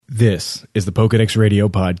This is the Pokedex Radio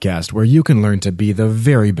Podcast, where you can learn to be the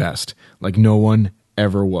very best, like no one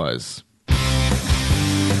ever was.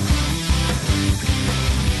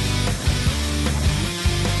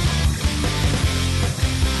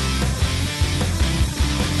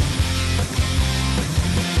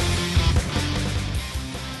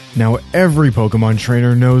 Now, every Pokemon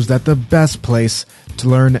trainer knows that the best place to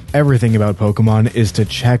learn everything about Pokemon is to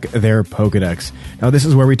check their Pokedex. Now, this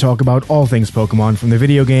is where we talk about all things Pokemon, from the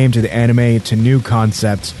video game to the anime to new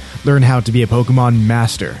concepts. Learn how to be a Pokemon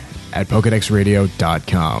master at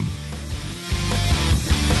PokedexRadio.com.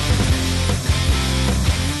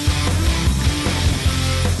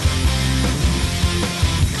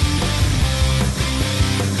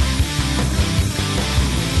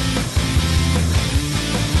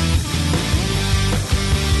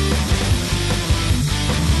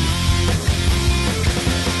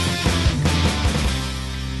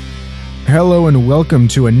 Hello and welcome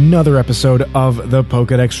to another episode of the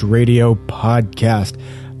Pokedex Radio Podcast.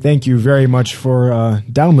 Thank you very much for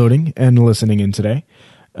downloading and listening in today.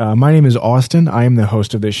 My name is Austin. I am the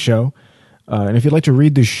host of this show. And if you'd like to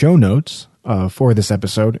read the show notes for this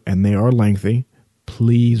episode, and they are lengthy,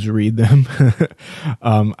 please read them.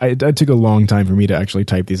 It took a long time for me to actually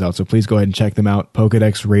type these out, so please go ahead and check them out.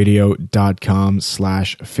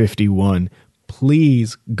 PokedexRadio.com/51.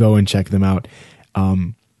 Please go and check them out.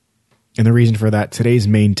 And the reason for that, today's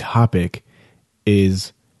main topic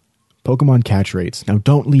is Pokemon catch rates. Now,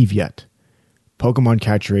 don't leave yet. Pokemon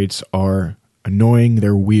catch rates are annoying,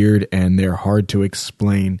 they're weird, and they're hard to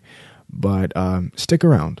explain. But stick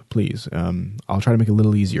around, please. I'll try to make it a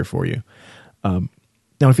little easier for you. Now,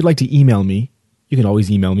 if you'd like to email me, you can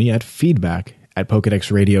always email me at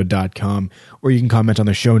feedback@PokedexRadio.com, or you can comment on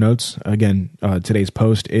the show notes. Again, today's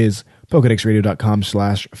post is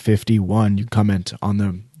PokedexRadio.com/51. You can comment on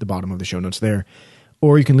the bottom of the show notes there,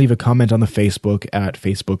 or you can leave a comment on the Facebook at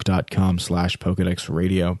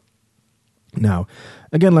Facebook.com/PokedexRadio. Now,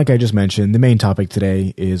 again, like I just mentioned, the main topic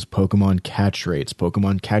today is Pokemon catch rates.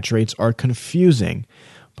 Pokemon catch rates are confusing.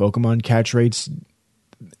 Pokemon catch rates,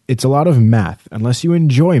 it's a lot of math. Unless you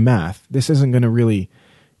enjoy math, this isn't going to really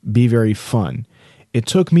be very fun. It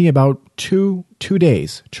took me about two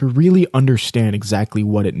days to really understand exactly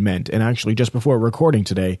what it meant. And actually, just before recording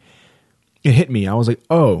today, it hit me. I was like,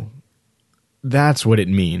 oh, that's what it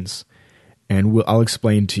means. And I'll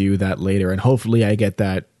explain to you that later. And hopefully I get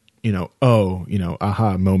that,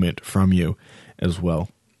 aha moment from you as well.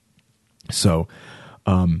 So,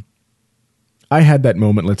 I had that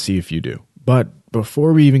moment. Let's see if you do. But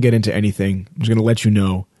before we even get into anything, I'm just going to let you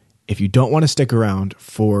know, if you don't want to stick around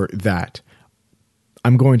for that,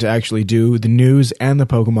 I'm going to actually do the news and the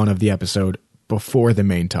Pokemon of the episode before the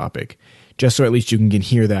main topic, just so at least you can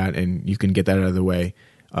hear that and you can get that out of the way,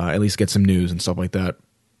 at least get some news and stuff like that.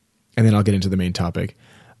 And then I'll get into the main topic.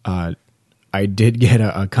 I did get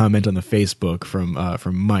a comment on the Facebook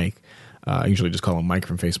from Mike. I usually just call him Mike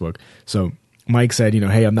from Facebook. So Mike said,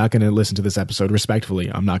 hey, I'm not going to listen to this episode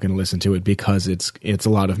respectfully. I'm not going to listen to it because it's a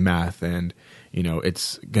lot of math and,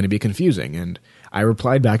 it's going to be confusing. And I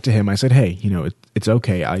replied back to him. I said, hey, it's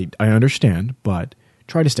okay. I understand, but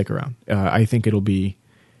try to stick around. I think it'll be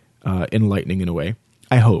enlightening in a way.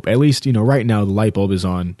 I hope. At least, right now the light bulb is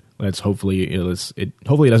on. Let's hopefully it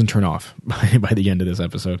doesn't turn off by the end of this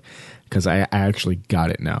episode, because I actually got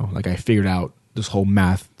it now. Like, I figured out this whole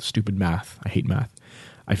math, stupid math. I hate math.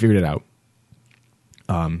 I figured it out.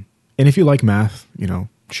 And if you like math, I'm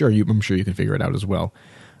sure you can figure it out as well.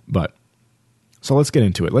 But so let's get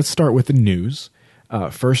into it. Let's start with the news.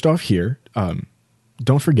 First off here,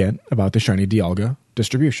 don't forget about the Shiny Dialga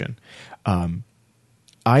distribution. I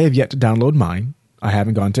have yet to download mine. I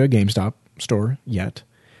haven't gone to a GameStop store yet.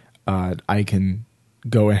 I can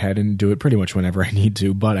go ahead and do it pretty much whenever I need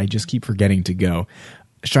to, but I just keep forgetting to go.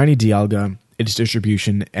 Shiny Dialga, its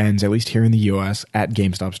distribution ends, at least here in the US, at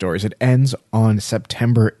GameStop stores. It ends on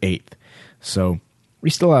September 8th. So we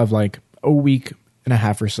still have like a week and a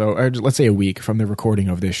half or so, or let's say a week from the recording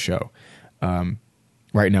of this show.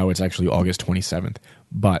 Right now it's actually August 27th,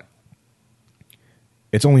 but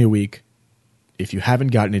it's only a week. If you haven't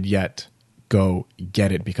gotten it yet, go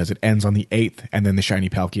get it, because it ends on the 8th, and then the Shiny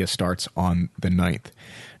Palkia starts on the 9th.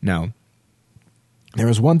 Now, there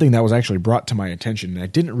was one thing that was actually brought to my attention and I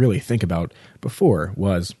didn't really think about before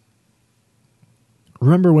was,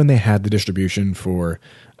 remember when they had the distribution for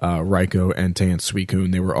Raikou, Entei, and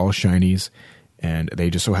Suicune? They were all shinies, and they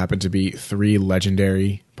just so happened to be 3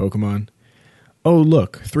 legendary Pokemon. Oh,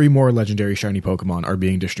 look, 3 more legendary shiny Pokemon are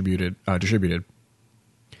being distributed. And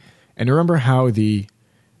remember how the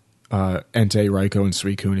Entei, Raikou, and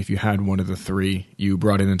Suicune, if you had one of the 3, you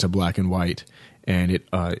brought it into Black and White, and it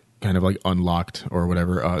kind of like unlocked or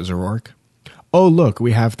whatever Zoroark. Oh, look,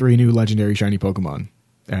 we have 3 new legendary shiny Pokemon,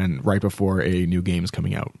 and right before a new game is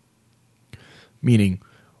coming out. Meaning,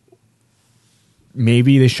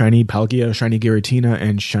 maybe the shiny Palkia, shiny Giratina,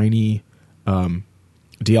 and shiny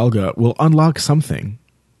Dialga will unlock something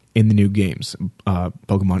in the new games,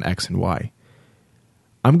 Pokemon X and Y.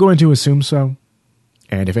 I'm going to assume so,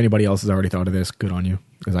 and if anybody else has already thought of this, good on you,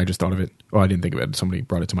 because I just thought of it. Well, I didn't think of it. Somebody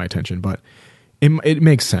brought it to my attention, but it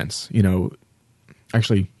makes sense. You know,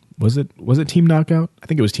 actually, was it Team Knockout? I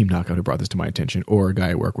think it was Team Knockout who brought this to my attention, or a guy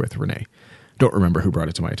I work with, Renee. Don't remember who brought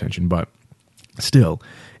it to my attention, but still,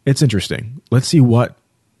 it's interesting. Let's see what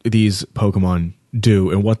these Pokemon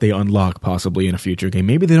do and what they unlock possibly in a future game.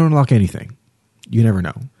 Maybe they don't unlock anything. You never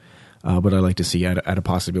know. But I like to see at a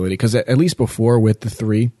possibility, because at least before with the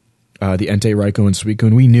 3, the Entei, Raikou, and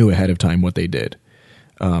Suicune, we knew ahead of time what they did,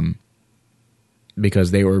 because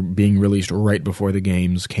they were being released right before the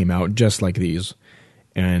games came out, just like these,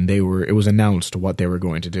 and it was announced what they were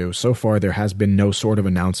going to do. So far, there has been no sort of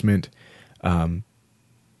announcement. It's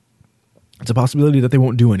a possibility that they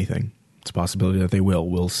won't do anything. It's a possibility that they will.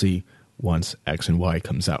 We'll see once X and Y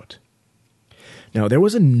comes out. Now, there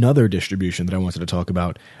was another distribution that I wanted to talk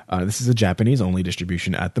about. This is a Japanese-only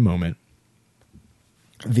distribution at the moment.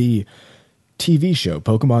 The TV show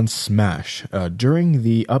Pokemon Smash. During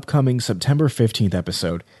the upcoming September 15th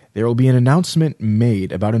episode, there will be an announcement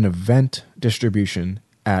made about an event distribution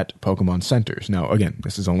at Pokemon Centers. Now, again,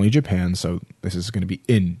 this is only Japan, so this is going to be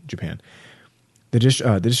in Japan. The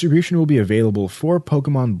distribution will be available for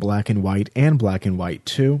Pokemon Black and White and Black and White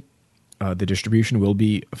 2. The distribution will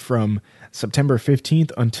be from September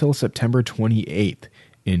 15th until September 28th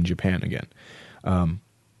in Japan again.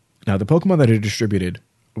 Now, the Pokemon that are distributed,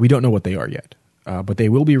 we don't know what they are yet, but they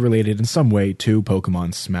will be related in some way to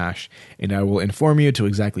Pokemon Smash, and I will inform you to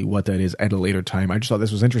exactly what that is at a later time. I just thought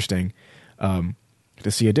this was interesting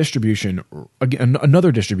to see a distribution,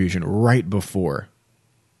 another distribution right before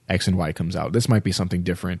X and Y comes out. This might be something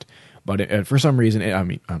different, but for some reason,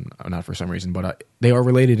 not for some reason, but they are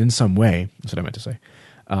related in some way, that's what I meant to say,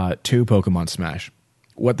 to Pokemon Smash.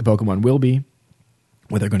 What the Pokemon will be,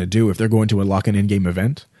 what they're going to do, if they're going to unlock an in-game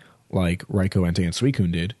event, like Raikou, Entei, and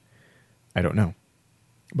Suicune did, I don't know.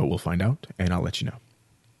 But we'll find out, and I'll let you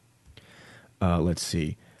know. Let's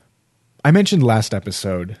see. I mentioned last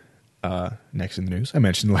episode, next in the news, I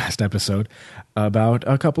mentioned last episode about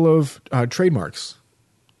a couple of trademarks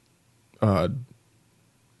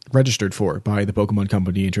registered for by the Pokemon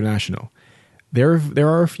Company International. There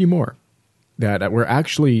are a few more that were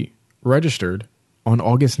actually registered on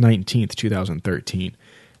August 19th, 2013.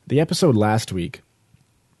 The episode last week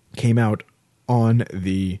came out on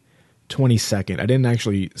the 22nd. I didn't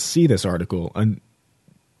actually see this article. I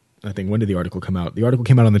think, when did the article come out? The article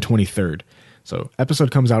came out on the 23rd. So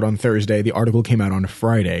episode comes out on Thursday. The article came out on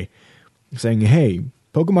Friday saying, hey,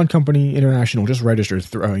 Pokemon Company International just registered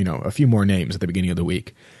a few more names at the beginning of the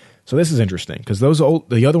week. So this is interesting, because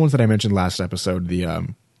the other ones that I mentioned last episode,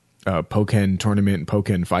 the Pokken Tournament,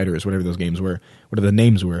 Pokken Fighters, whatever those games were, whatever the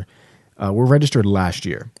names were registered last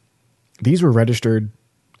year. These were registered,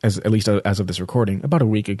 at least as of this recording, about a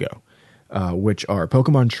week ago, which are Poke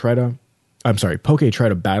Treta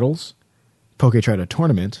Battles, Poke Treta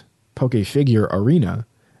Tournament, Poke Figure Arena,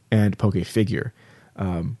 and Poke Figure.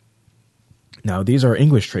 Now, these are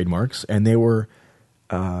English trademarks, and they were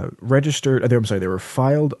they were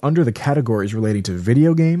filed under the categories relating to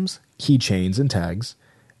video games, keychains and tags,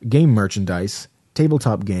 game merchandise,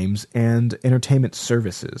 tabletop games, and entertainment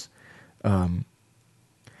services.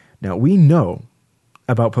 Now, we know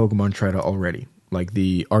about Pokemon Treta already, like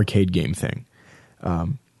the arcade game thing,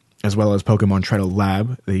 as well as Pokemon Treta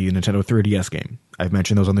Lab, the Nintendo 3DS game. I've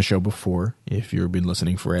mentioned those on the show before. If you've been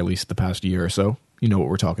listening for at least the past year or so, you know what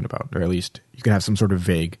we're talking about, or at least you can have some sort of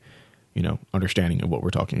vague, understanding of what we're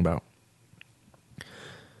talking about.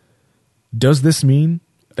 Does this mean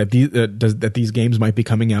that these games might be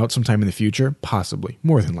coming out sometime in the future? Possibly,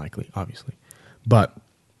 more than likely, obviously. But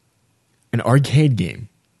an arcade game,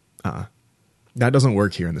 that doesn't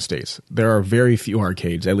work here in the States. There are very few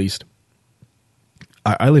arcades, at least.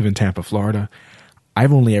 I live in Tampa, Florida.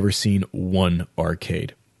 I've only ever seen one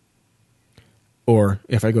arcade. Or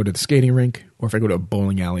if I go to the skating rink, or if I go to a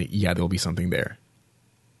bowling alley, yeah, there'll be something there.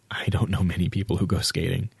 I don't know many people who go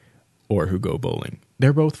skating or who go bowling.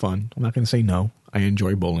 They're both fun. I'm not going to say no. I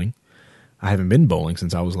enjoy bowling. I haven't been bowling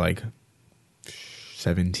since I was like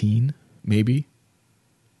 17, maybe.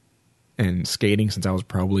 And skating since I was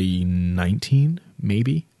probably 19,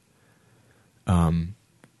 maybe. And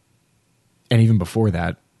even before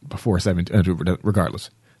that, before 17, regardless,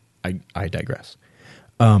 I digress.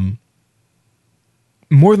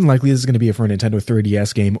 more than likely this is going to be for a Nintendo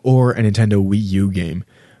 3DS game or a Nintendo Wii U game.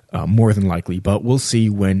 More than likely, but we'll see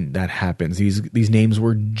when that happens. These names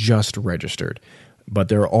were just registered, but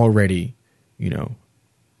they're already,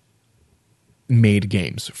 made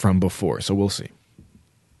games from before, so we'll see.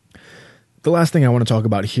 The last thing I want to talk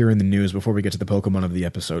about here in the news before we get to the Pokemon of the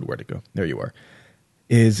episode, where'd it go? There you are,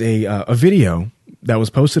 is a video that was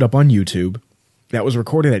posted up on YouTube that was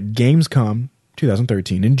recorded at Gamescom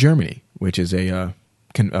 2013 in Germany, which is a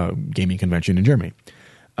gaming convention in Germany.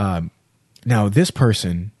 Now, this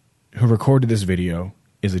person who recorded this video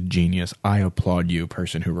is a genius. I applaud you,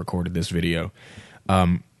 person who recorded this video.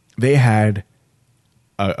 They had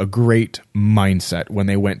a great mindset when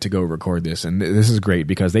they went to go record this. And this is great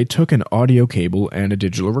because they took an audio cable and a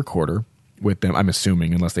digital recorder with them, I'm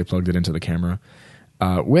assuming, unless they plugged it into the camera,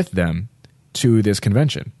 with them to this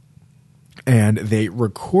convention. And they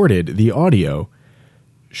recorded the audio.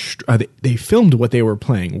 They filmed what they were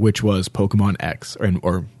playing, which was Pokemon X or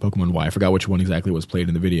Pokemon Y. I forgot which one exactly was played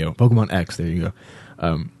in the video. Pokemon X, there you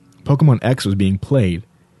go. Pokemon X was being played,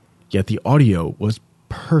 yet the audio was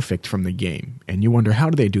perfect from the game. And you wonder, how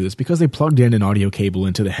do they do this? Because they plugged in an audio cable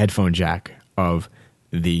into the headphone jack of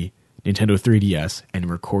the Nintendo 3DS and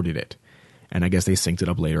recorded it. And I guess they synced it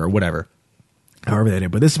up later or whatever. However they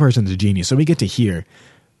did. But this person's a genius. So we get to hear,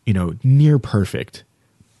 near perfect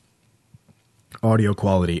audio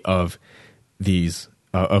quality of these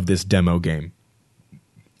of this demo game.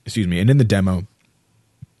 Excuse me. And in the demo,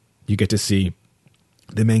 you get to see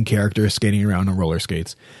the main character skating around on roller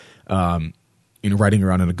skates, riding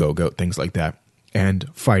around on a go-goat, things like that, and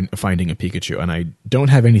finding a Pikachu. And I don't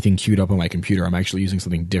have anything queued up on my computer. I'm actually using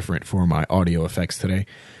something different for my audio effects today.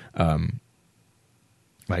 I'm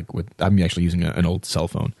actually using an old cell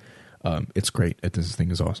phone. It's great. This thing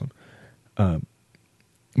is awesome.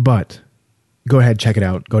 But go ahead, check it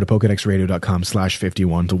out. Go to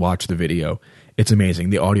pokedexradio.com/51 to watch the video. It's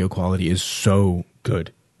amazing. The audio quality is so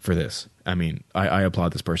good for this. I mean, I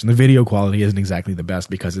applaud this person. The video quality isn't exactly the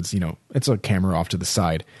best because it's, it's a camera off to the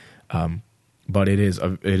side. But it is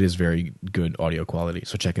very good audio quality.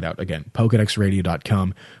 So check it out. Again,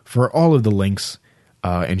 pokedexradio.com for all of the links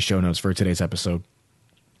and show notes for today's episode.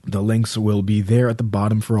 The links will be there at the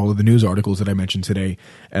bottom for all of the news articles that I mentioned today,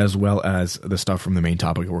 as well as the stuff from the main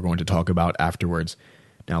topic we're going to talk about afterwards.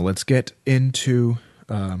 Now let's get into,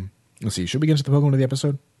 let's see, should we get into the Pokemon of the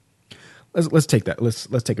episode? Let's take that. Let's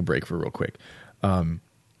take a break for real quick.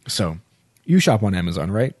 So you shop on Amazon,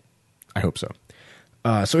 right? I hope so.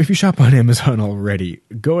 So if you shop on Amazon already,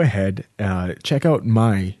 go ahead, check out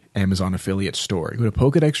my Amazon affiliate store. Go to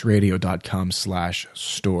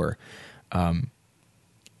pokedexradio.com/store.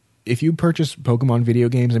 If you purchase Pokemon video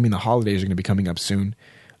games, the holidays are going to be coming up soon.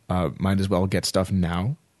 Might as well get stuff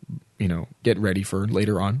now, get ready for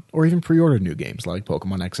later on, or even pre-order new games like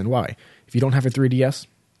Pokemon X and Y. If you don't have a 3DS,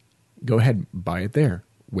 go ahead, buy it there.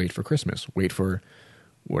 Wait for Christmas. Wait for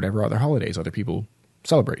whatever other holidays other people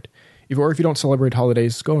celebrate. If you don't celebrate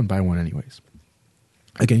holidays, go and buy one anyways.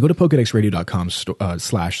 Again, go to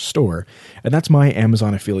pokedexradio.com/store, and that's my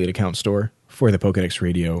Amazon affiliate account store for the Pokedex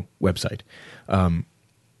Radio website.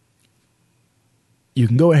 You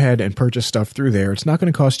can go ahead and purchase stuff through there. It's not going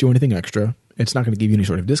to cost you anything extra. It's not going to give you any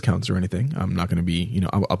sort of discounts or anything. I'm not going to be,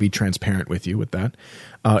 I'll be transparent with you with that.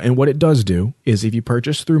 And what it does do is if you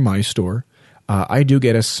purchase through my store, I do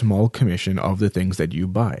get a small commission of the things that you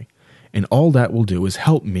buy. And all that will do is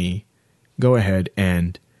help me go ahead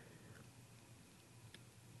and,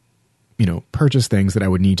 purchase things that I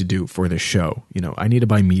would need to do for the show. I need to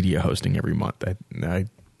buy media hosting every month.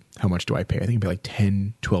 How much do I pay? I think I pay like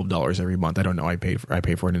 $10, $12 every month. I don't know. I pay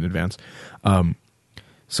for it in advance.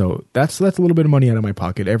 So that's a little bit of money out of my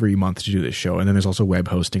pocket every month to do this show. And then there's also web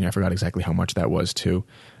hosting. I forgot exactly how much that was too.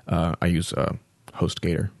 I use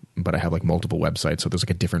HostGator, but I have like multiple websites, so there's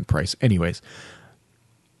like a different price. Anyways,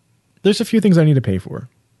 there's a few things I need to pay for,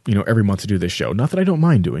 every month to do this show. Not that I don't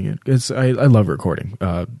mind doing it, because I love recording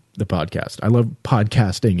the podcast. I love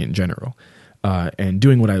podcasting in general. And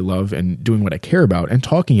doing what I love and doing what I care about and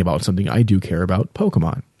talking about something I do care about,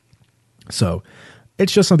 Pokemon. So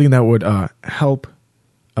it's just something that would help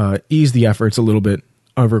ease the efforts a little bit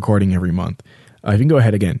of recording every month. You can go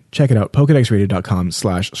ahead again, check it out,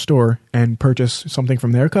 pokedexradio.com/store, and purchase something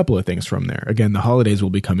from there, a couple of things from there. Again, the holidays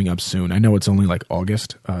will be coming up soon. I know it's only like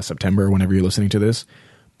August, September, whenever you're listening to this,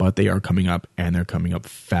 but they are coming up, and they're coming up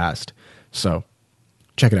fast. So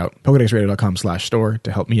check it out, pokedexradio.com/store,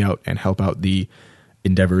 to help me out and help out the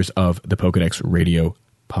endeavors of the Pokedex Radio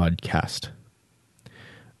podcast.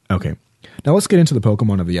 Okay, now let's get into the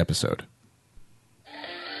Pokemon of the episode.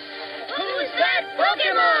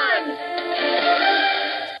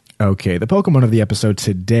 Okay, the Pokemon of the episode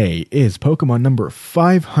today is Pokemon number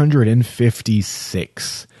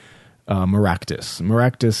 556, Maractus.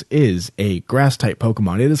 Maractus is a grass-type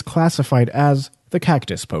Pokemon. It is classified as the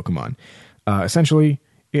cactus Pokemon. Essentially,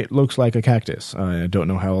 it looks like a cactus. I don't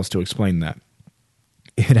know how else to explain that.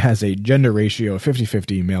 It has a gender ratio of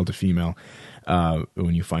 50-50 male to female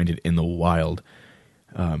when you find it in the wild.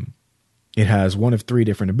 It has one of 3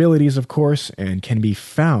 different abilities, of course, and can be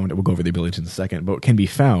found, we'll go over the abilities in a second, but can be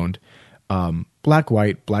found black,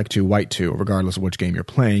 white, black 2, white 2, regardless of which game you're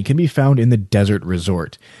playing, can be found in the Desert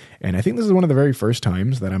Resort. And I think this is one of the very first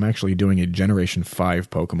times that I'm actually doing a Generation 5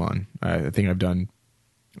 Pokemon. I think I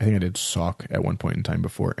did Sawk at one point in time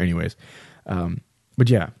before, anyways. But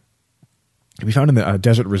yeah, it can be found in the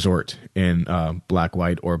Desert Resort in black,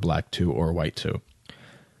 white, or black 2, or white 2.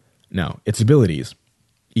 Now, its abilities: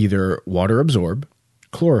 either Water Absorb,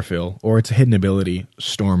 Chlorophyll, or its hidden ability,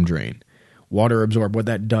 Storm Drain. Water Absorb, what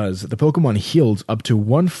that does, the Pokemon heals up to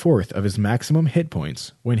 1/4 of his maximum hit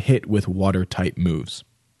points when hit with Water-type moves.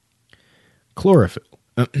 Chlorophyll.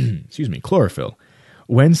 Chlorophyll.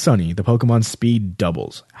 When sunny, the Pokemon's speed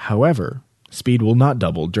doubles. However, speed will not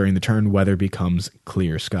double during the turn weather becomes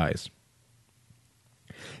clear skies.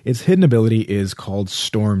 Its hidden ability is called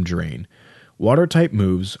Storm Drain. Water-type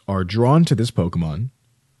moves are drawn to this Pokemon.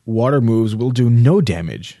 Water moves will do no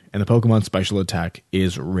damage, and the Pokemon's special attack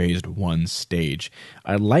is raised 1 stage.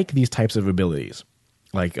 I like these types of abilities,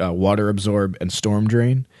 like Water Absorb and Storm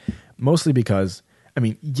Drain, mostly because,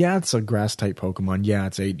 yeah, it's a grass-type Pokemon. Yeah,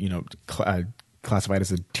 it's a, classified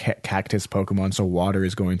as a cactus Pokemon, so water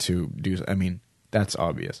is going to do, that's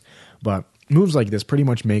obvious. But moves like this pretty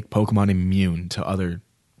much make Pokemon immune to other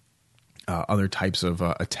types of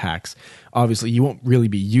attacks. Obviously, you won't really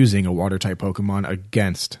be using a water-type Pokemon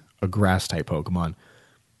against a grass-type Pokemon.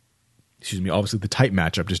 Obviously, the type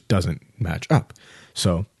matchup just doesn't match up.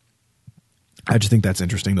 So, I just think that's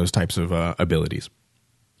interesting, those types of abilities.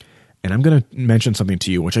 And I'm going to mention something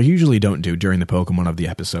to you, which I usually don't do during the Pokemon of the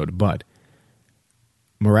episode, but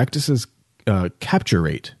Maractus's capture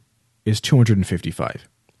rate is 255.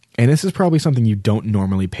 And this is probably something you don't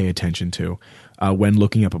normally pay attention to when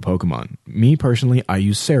looking up a Pokemon. Me, personally, I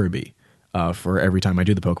use Cerebi for every time I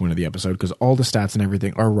do the Pokemon of the episode, because all the stats and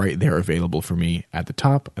everything are right there available for me at the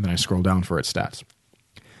top, and then I scroll down for its stats.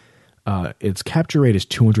 Its capture rate is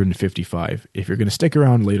 255. If you're going to stick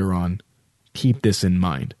around later on, keep this in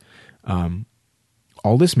mind.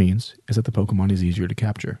 All this means is that the Pokemon is easier to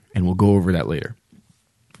capture, and we'll go over that later.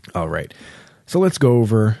 All right, so let's go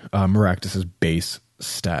over Maractus's base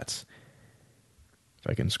stats. If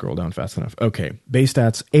I can scroll down fast enough. Okay, base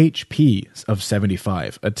stats: HP of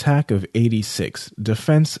 75, attack of 86,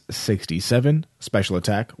 defense 67, special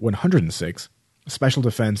attack 106, special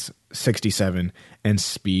defense 67, and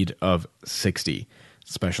speed of 60.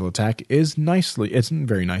 Special attack is it's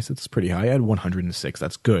very nice. It's pretty high at 106.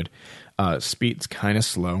 That's good. Speed's kind of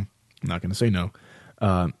slow. I'm not going to say no.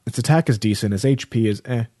 Its attack is decent. Its HP is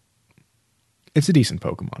It's a decent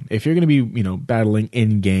Pokemon. If you're going to be, battling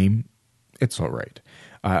in-game, it's all right.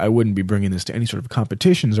 I wouldn't be bringing this to any sort of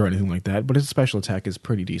competitions or anything like that, but its special attack is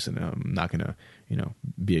pretty decent. I'm not going to,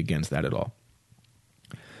 be against that at all.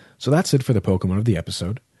 So that's it for the Pokemon of the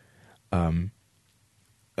episode. Let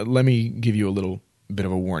me give you a little bit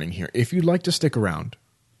of a warning here. If you'd like to stick around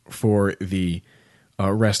for the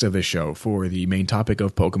rest of the show, for the main topic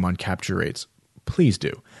of Pokemon capture rates, please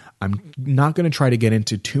do. I'm not going to try to get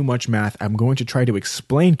into too much math. I'm going to try to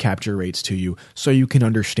explain capture rates to you so you can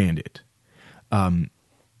understand it.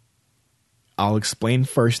 I'll explain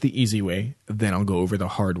first the easy way, then I'll go over the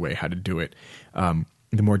hard way, how to do it,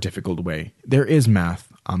 the more difficult way. There is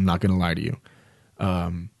math. I'm not going to lie to you.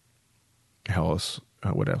 What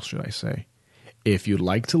else should I say? If you'd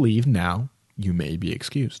like to leave now, you may be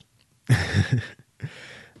excused.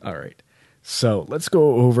 All right. So let's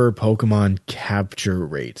go over Pokemon capture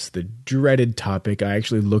rates, the dreaded topic. I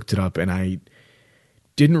actually looked it up and I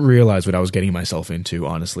didn't realize what I was getting myself into,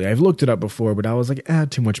 honestly. I've looked it up before, but I was like,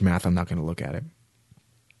 too much math. I'm not going to look at it.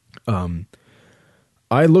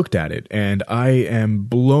 I looked at it and I am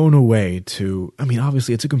blown away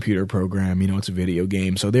obviously it's a computer program, it's a video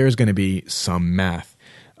game, so there's going to be some math.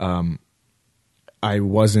 I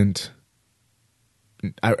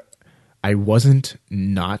wasn't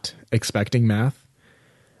not expecting math,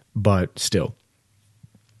 but still.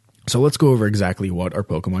 So let's go over exactly what are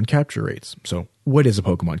Pokemon capture rates. So what is a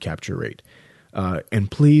Pokemon capture rate?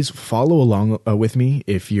 And please follow along with me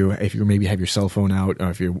if you maybe have your cell phone out,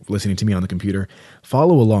 or if you're listening to me on the computer.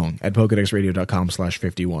 Follow along at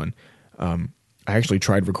pokedexradio.com/51. I actually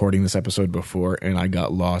tried recording this episode before and I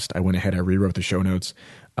got lost. I went ahead, I rewrote the show notes.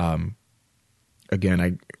 Again,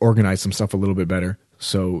 I organized some stuff a little bit better,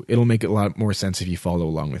 so it'll make it a lot more sense if you follow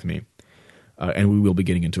along with me. And we will be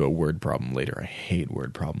getting into a word problem later. I hate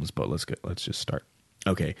word problems, but let's just start.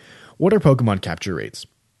 Okay, what are Pokemon capture rates?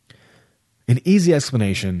 An easy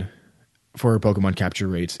explanation for Pokemon capture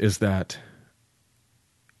rates is that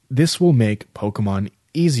this will make Pokemon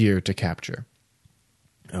easier to capture.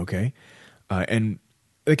 Okay, and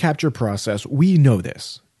the capture process, we know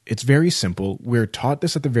this. It's very simple. We're taught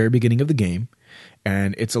this at the very beginning of the game,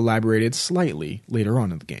 and it's elaborated slightly later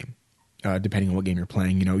on in the game. Depending on what game you're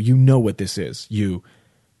playing, you know what this is. You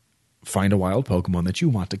find a wild Pokemon that you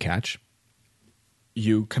want to catch.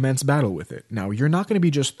 You commence battle with it. Now, you're not going to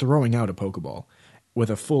be just throwing out a Pokeball with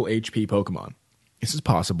a full HP Pokemon. This is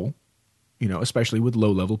possible, especially with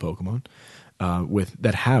low-level Pokemon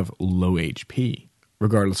that have low HP.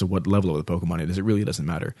 Regardless of what level of the Pokemon it is, it really doesn't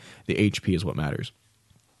matter. The HP is what matters.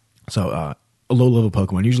 So, a low-level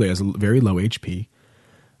Pokemon usually has a very low HP.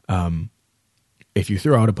 If you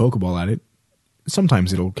throw out a Pokeball at it,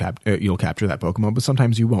 sometimes you'll capture that Pokemon, but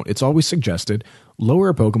sometimes you won't. It's always suggested lower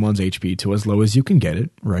a Pokemon's HP to as low as you can get it,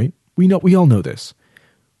 right? We all know this.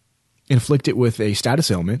 Inflict it with a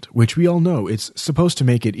status ailment, which we all know it's supposed to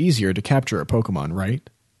make it easier to capture a Pokemon, right?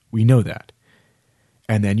 We know that.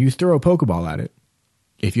 And then you throw a Pokeball at it.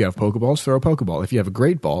 If you have Pokeballs, throw a Pokeball. If you have a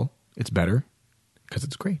Great Ball, it's better because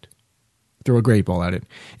it's great. Throw a Great Ball at it.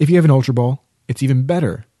 If you have an Ultra Ball, it's even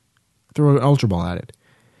better. Throw an Ultra Ball at it.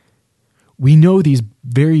 We know these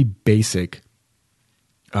very basic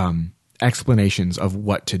explanations of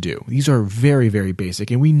what to do. These are very, very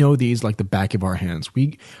basic, and we know these like the back of our hands.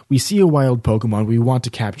 We see a wild Pokemon, we want to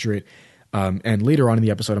capture it, and later on in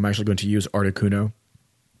the episode, I'm actually going to use Articuno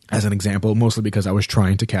as an example, mostly because I was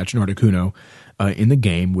trying to catch an Articuno in the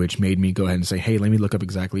game, which made me go ahead and say, hey, let me look up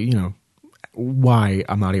exactly, why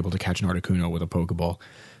I'm not able to catch an Articuno with a Pokeball.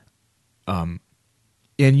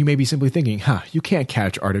 And you may be simply thinking, you can't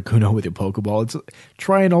catch Articuno with a Pokeball.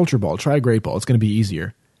 Try an Ultra Ball, try a Great Ball. It's going to be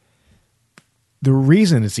easier. The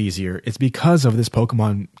reason it's easier is because of this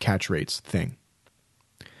Pokemon catch rates thing.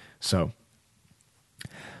 So,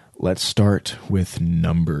 let's start with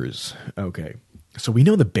numbers. Okay, so we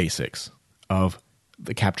know the basics of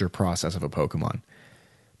the capture process of a Pokemon.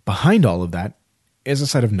 Behind all of that is a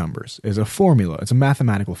set of numbers, is a formula. It's a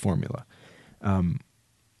mathematical formula.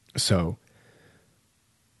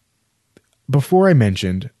 Before I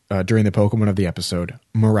mentioned, during the Pokemon of the episode,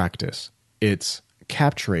 Maractus, its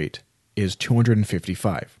catch rate is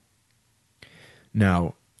 255.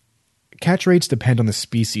 Now, catch rates depend on the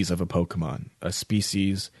species of a Pokemon.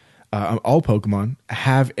 All Pokemon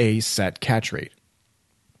have a set catch rate,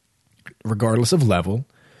 regardless of level,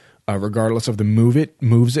 regardless of the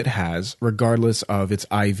moves it has, regardless of its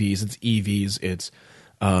IVs, its EVs, its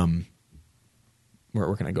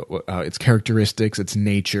where can I go? Its characteristics, its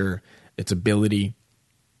nature, its ability,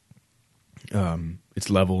 its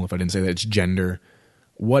level, if I didn't say that, its gender,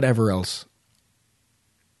 whatever else.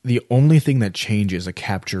 The only thing that changes a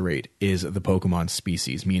capture rate is the Pokemon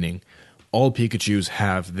species, meaning all Pikachus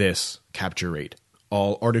have this capture rate.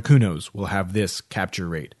 All Articunos will have this capture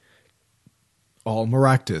rate. All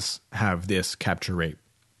Maractus have this capture rate.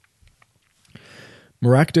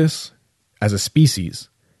 Maractus, as a species,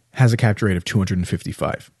 has a capture rate of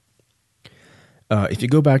 255. If you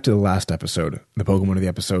go back to the last episode, the Pokemon of the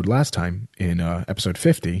episode last time, in episode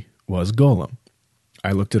 50, was Golem.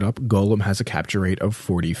 I looked it up. Golem has a capture rate of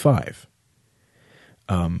 45.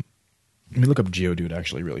 Let me look up Geodude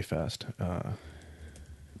actually really fast.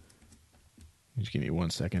 Just give me 1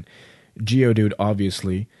 second. Geodude,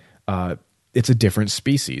 obviously, it's a different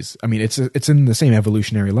species. I mean, it's in the same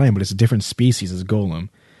evolutionary line, but it's a different species as Golem.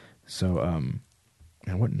 So, and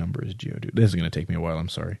what number is Geodude? This is going to take me a while. I'm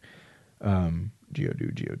sorry.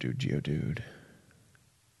 Geodude.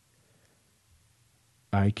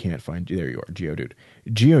 I can't find you. There you are, Geodude.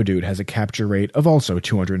 Geodude has a capture rate of also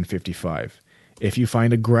 255. If you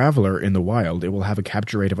find a Graveler in the wild, it will have a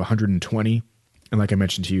capture rate of 120. And like I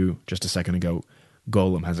mentioned to you just a second ago,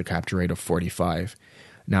 Golem has a capture rate of 45.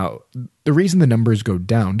 Now, the reason the numbers go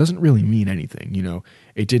down doesn't really mean anything.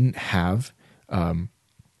 It didn't have...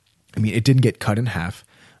 it didn't get cut in half.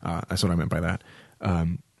 That's what I meant by that.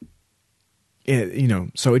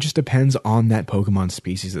 So it just depends on that Pokemon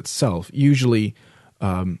species itself. Usually,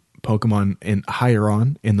 Pokemon higher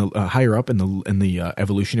up in the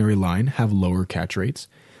evolutionary line have lower catch rates.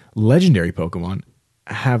 Legendary Pokemon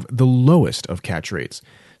have the lowest of catch rates.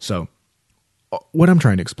 So, what I'm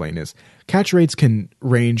trying to explain is catch rates can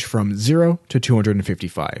range from 0 to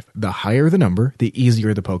 255. The higher the number, the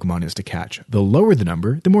easier the Pokemon is to catch. The lower the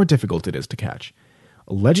number, the more difficult it is to catch.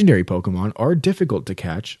 Legendary Pokemon are difficult to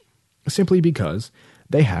catch simply because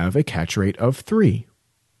they have a catch rate of 3.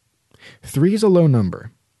 3 is a low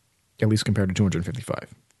number, at least compared to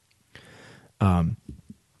 255.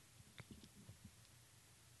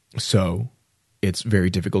 So it's very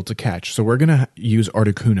difficult to catch. So we're going to use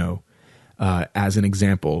Articuno as an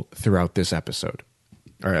example throughout this episode,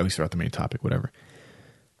 or at least throughout the main topic, whatever.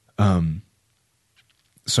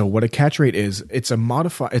 So what a catch rate is, it's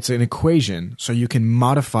an equation, so you can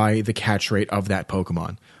modify the catch rate of that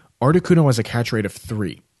Pokemon. Articuno has a catch rate of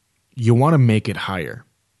 3. You want to make it higher.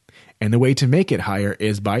 And the way to make it higher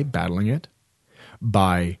is by battling it,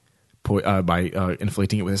 by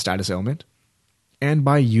inflating it with a status ailment, and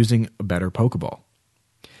by using a better Pokeball.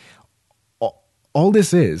 All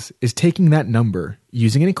this is taking that number,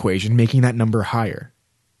 using an equation, making that number higher.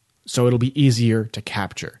 So it'll be easier to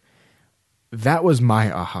capture. That was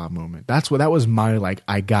my aha moment. That was my, like,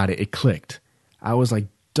 I got it. It clicked. I was like,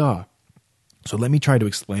 duh. So let me try to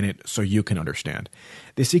explain it so you can understand.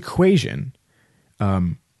 This equation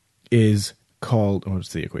is called,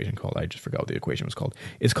 what's the equation called? I just forgot what the equation was called.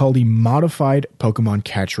 It's called the Modified Pokemon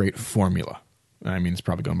Catch Rate Formula. I mean, it's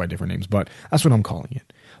probably going by different names, but that's what I'm calling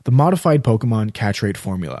it. The Modified Pokemon Catch Rate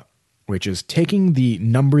Formula, which is taking the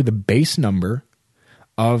base number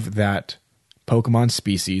of that Pokemon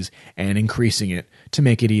species and increasing it to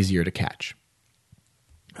make it easier to catch.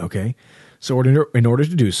 Okay? So in order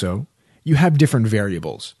to do so, you have different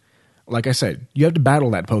variables. Like I said, you have to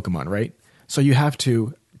battle that Pokemon, right? So you have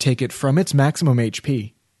to take it from its maximum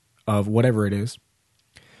HP of whatever it is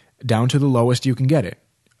down to the lowest you can get it.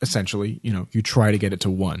 Essentially, you try to get it to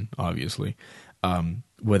 1, obviously,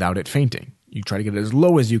 without it fainting. You try to get it as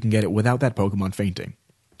low as you can get it without that Pokemon fainting.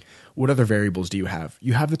 What other variables do you have?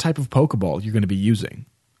 You have the type of Pokeball you're going to be using.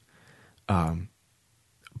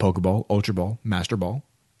 Pokeball, Ultra Ball, Master Ball,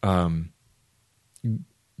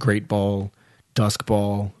 Great Ball, Dusk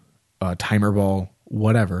Ball, Timer Ball,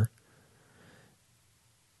 whatever.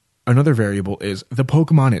 Another variable is the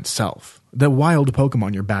Pokemon itself, the wild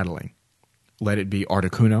Pokemon you're battling. Let it be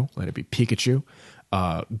Articuno, let it be Pikachu,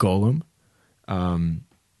 Golem,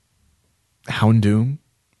 Houndoom,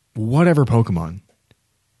 whatever Pokemon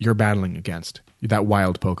you're battling against, that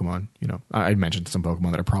wild Pokemon. I mentioned some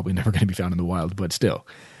Pokemon that are probably never going to be found in the wild, but still,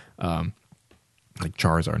 like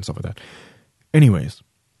Charizard and stuff like that. Anyways,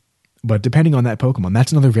 but depending on that Pokemon,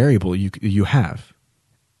 that's another variable you have.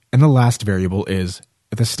 And the last variable is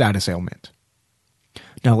the status ailment.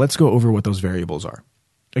 Now let's go over what those variables are.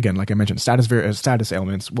 Again, like I mentioned, status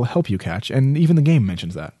ailments will help you catch, and even the game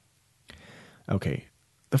mentions that. Okay,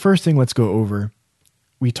 the first thing let's go over,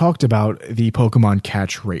 we talked about the Pokemon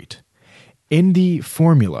catch rate. In the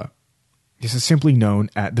formula, this is simply known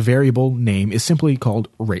at, the variable name is simply called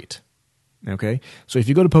rate. Okay, so if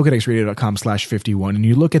you go to pokedexradio.com/51 and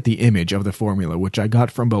you look at the image of the formula, which I got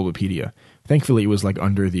from Bulbapedia, thankfully it was like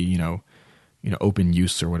under the, open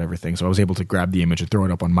use or whatever thing, so I was able to grab the image and throw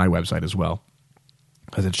it up on my website as well.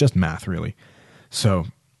 Because it's just math, really. So,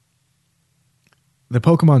 the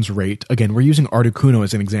Pokemon's rate, again, we're using Articuno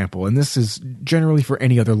as an example, and this is generally for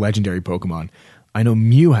any other legendary Pokemon. I know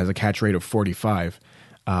Mew has a catch rate of 45,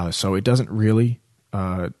 so it doesn't really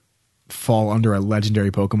fall under a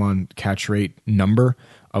legendary Pokemon catch rate number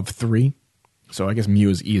of 3. So I guess Mew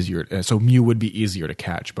is easier. So Mew would be easier to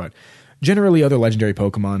catch, but generally other legendary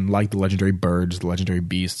Pokemon, like the legendary birds, the legendary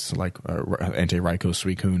beasts, like Entei, Raikou,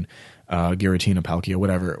 Suicune, Giratina, Palkia,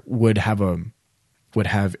 whatever, would have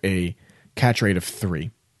a catch rate of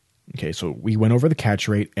 3. Okay, so we went over the catch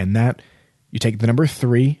rate, and that you take the number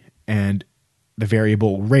 3 and the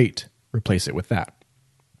variable rate, replace it with that.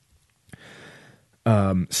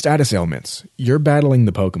 Status ailments. You're battling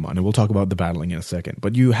the Pokemon, and we'll talk about the battling in a second,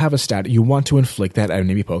 but you have you want to inflict that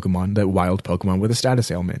enemy Pokemon, that wild Pokemon, with a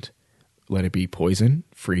status ailment. Let it be poison,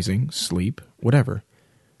 freezing, sleep, whatever.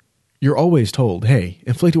 You're always told, hey,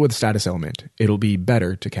 inflict it with a status ailment. It'll be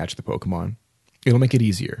better to catch the Pokemon. It'll make it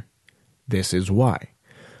easier. This is why.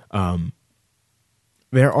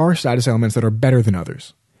 There are status ailments that are better than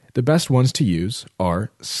others. The best ones to use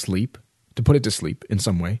are sleep, to put it to sleep in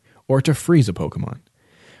some way, or to freeze a Pokemon.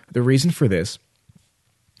 The reason for this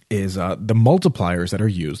is the multipliers that are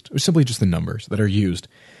used, or simply just the numbers that are used,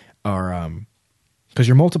 are because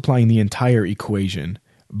you're multiplying the entire equation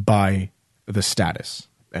by the status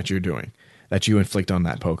that you're doing, that you inflict on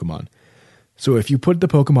that Pokemon. So if you put the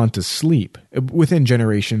Pokemon to sleep, within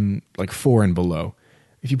generation like 4 and below,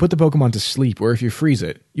 if you put the Pokemon to sleep, or if you freeze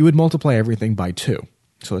it, you would multiply everything by 2.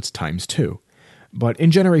 So it's times 2. But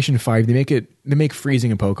in generation 5, they make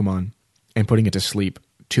freezing a Pokemon and putting it to sleep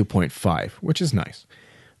 2.5, which is nice.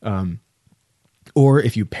 Or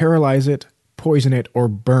if you paralyze it, poison it, or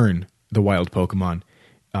burn the wild Pokemon,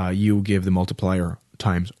 you give the multiplier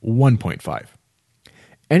times 1.5.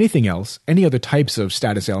 Anything else, any other types of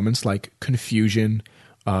status elements like confusion,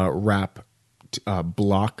 wrap,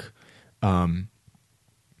 block,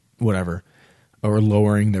 whatever, or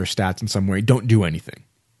lowering their stats in some way, don't do anything,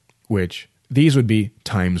 which these would be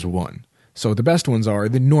times 1. So the best ones are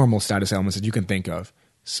the normal status elements that you can think of.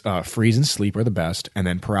 Freeze and sleep are the best, and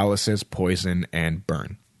then paralysis, poison, and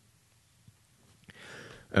burn.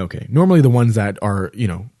 Okay, normally the ones that are,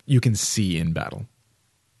 you can see in battle.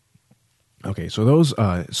 Okay, so those,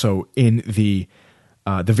 so in the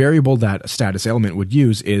variable that a status element would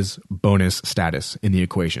use is bonus status in the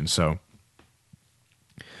equation. So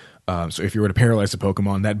if you were to paralyze a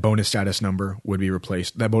Pokemon, that bonus status number would be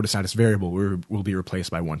replaced, that bonus status variable will be replaced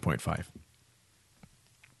by 1.5.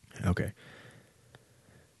 Okay.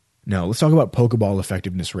 Now, let's talk about Pokeball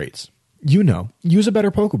effectiveness rates. Use a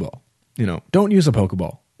better Pokeball. Don't use a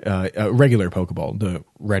Pokeball, a regular Pokeball, the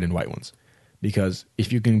red and white ones. Because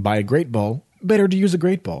if you can buy a Great Ball, better to use a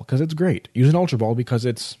Great Ball because it's great. Use an Ultra Ball because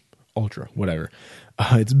it's Ultra, whatever.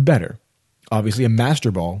 It's better. Obviously, a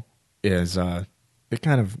Master Ball is, it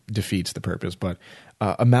kind of defeats the purpose, but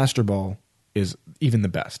a Master Ball is even the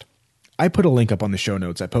best. I put a link up on the show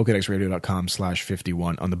notes at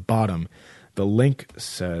pokedexradio.com/51. On the bottom, the link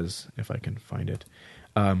says, if I can find it,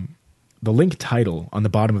 the link title on the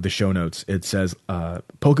bottom of the show notes, it says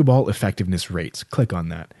Pokeball effectiveness rates. Click on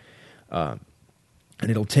that. And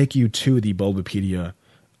it'll take you to the Bulbapedia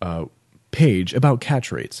page about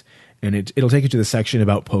catch rates. And it'll take you to the section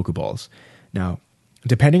about Pokeballs. Now,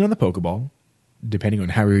 depending on the Pokeball, depending on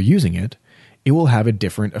how you're using it, it will have a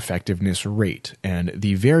different effectiveness rate. And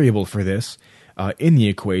the variable for this in the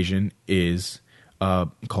equation is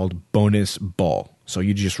called bonus ball. So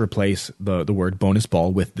you just replace the word bonus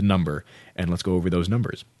ball with the number. And let's go over those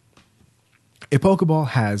numbers. A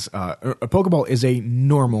Pokeball is a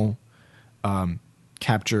normal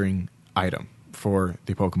capturing item for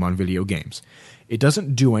the Pokemon video games. It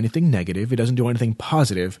doesn't do anything negative. It doesn't do anything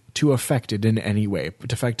positive to affect it in any way,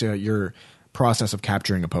 to affect your process of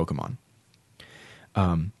capturing a Pokemon.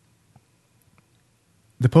 The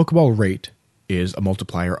Pokeball rate is a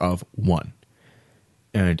multiplier of 1.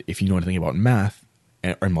 And if you know anything about math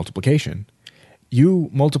and multiplication, you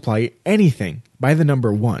multiply anything by the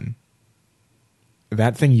number 1,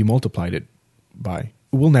 that thing you multiplied it by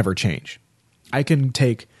will never change. I can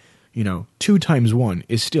take, 2 times 1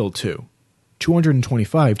 is still 2.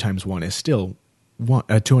 225 times 1 is still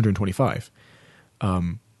 225.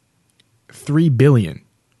 3 billion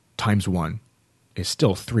times 1 is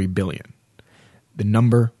still 3 billion. The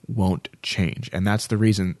number won't change. And that's the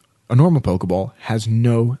reason a normal Pokeball has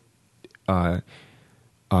no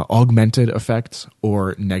augmented effects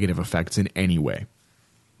or negative effects in any way.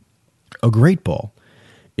 A Great Ball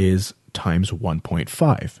is times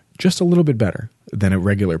 1.5, just a little bit better than a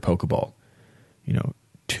regular Pokeball.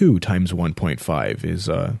 2 times 1.5 is,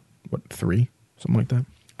 3? Something like that.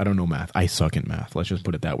 I don't know math. I suck at math. Let's just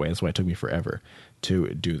put it that way. That's why it took me forever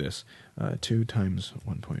to do this. 2 times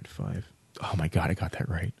 1.5. Oh my God, I got that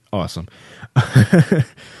right. Awesome.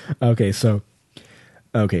 Okay.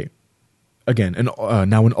 Again,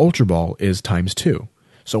 now an Ultra Ball is times 2.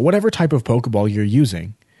 So whatever type of Pokeball you're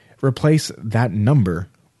using, replace that number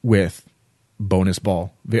with bonus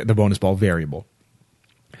ball, the bonus ball variable.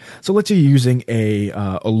 So let's say you're using a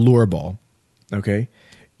lure ball, okay?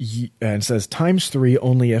 And it says times 3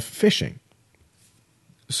 only if fishing.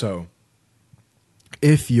 So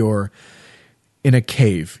if you're in a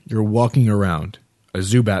cave, you're walking around, a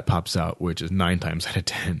Zubat pops out, which is 9 times out of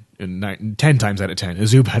 10. And 10 times out of 10, a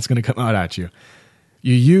Zubat's going to come out at you.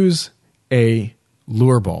 You use a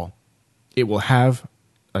lure ball, it will have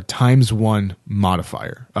a times 1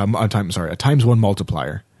 modifier. A times 1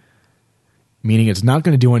 multiplier. Meaning it's not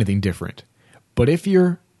going to do anything different. But if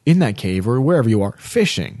you're in that cave or wherever you are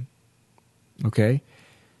fishing, okay,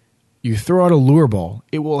 you throw out a lure ball,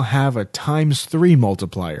 it will have a times 3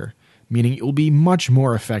 multiplier, meaning it will be much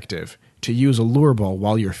more effective to use a lure ball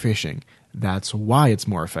while you're fishing. That's why it's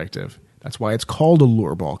more effective. That's why it's called a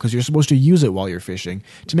lure ball, because you're supposed to use it while you're fishing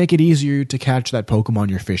to make it easier to catch that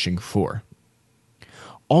Pokemon you're fishing for.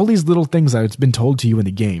 All these little things that it's been told to you in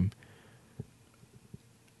the game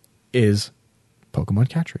is Pokemon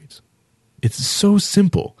catch rates. It's so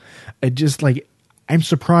simple. I'm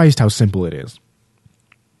surprised how simple it is.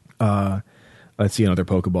 Let's see another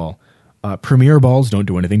Pokeball. Premier balls don't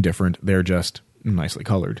do anything different. They're just nicely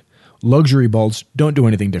colored. Luxury balls don't do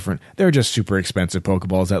anything different. They're just super expensive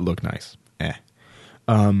Pokeballs that look nice.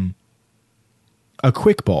 A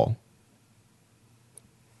quick ball,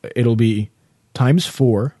 it'll be times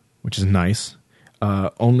 4, which is nice.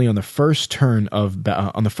 only on the first turn of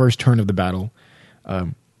the battle,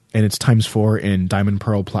 and it's ×4 in Diamond,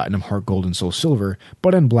 Pearl, Platinum, Heart Gold, and Soul Silver.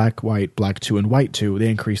 But in Black, White, Black 2, and White 2, they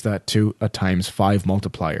increase that to a ×5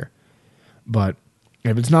 multiplier. But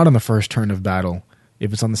if it's not on the first turn of battle,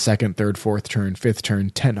 if it's on the second, third, fourth turn, fifth turn,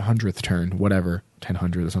 100th turn, whatever,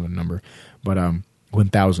 100, that's not a number, but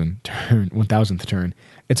 1000th turn,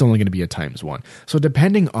 it's only going to be a ×1. So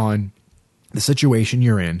depending on the situation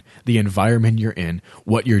you're in, the environment you're in,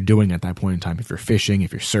 what you're doing at that point in time, if you're fishing,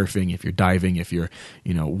 if you're surfing, if you're diving, if you're,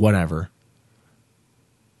 whatever,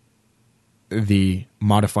 the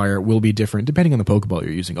modifier will be different depending on the Pokeball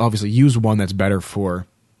you're using. Obviously, use one that's better for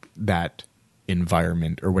that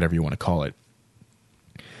environment or whatever you want to call it.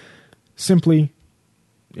 Simply,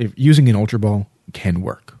 if using an Ultra Ball can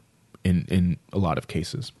work in a lot of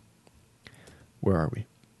cases. Where are we?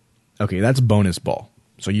 Okay, that's bonus ball.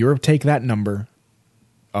 So you take that number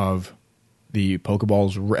of the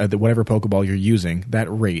Pokeballs, whatever Pokeball you're using, that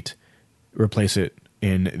rate, replace it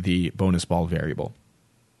in the bonus ball variable.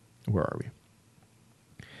 Where are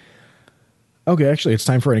we? Okay, actually, it's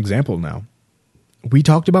time for an example now. We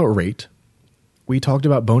talked about rate. We talked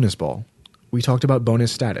about bonus ball. We talked about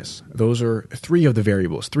bonus status. Those are 3 of the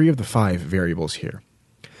variables, 3 of the 5 variables here.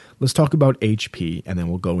 Let's talk about HP, and then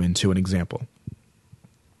we'll go into an example.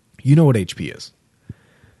 You know what HP is.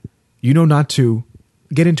 You know not to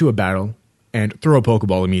get into a battle and throw a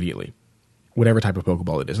Pokeball immediately, whatever type of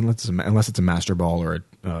Pokeball it is, unless it's a Master Ball or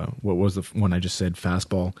what was the one I just said,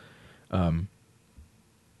 Fastball,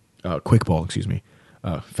 Quick Ball, excuse me,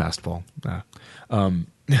 Fastball,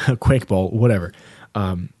 Quick Ball, whatever.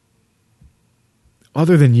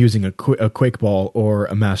 Other than using a Quick Ball or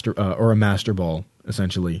a Master Ball,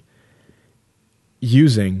 essentially,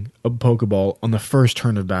 using a Pokeball on the first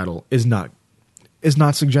turn of battle is not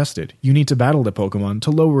suggested. You need to battle the Pokemon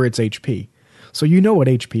to lower its HP. So you know what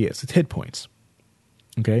HP is. It's hit points.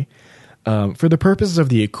 Okay? For the purposes of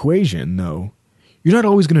the equation, though, you're not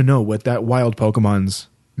always going to know what that wild Pokemon's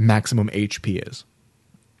maximum HP is.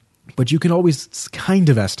 But you can always kind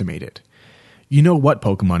of estimate it. You know what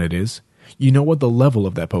Pokemon it is. You know what the level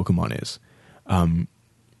of that Pokemon is.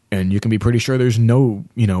 And you can be pretty sure there's no,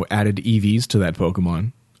 added EVs to that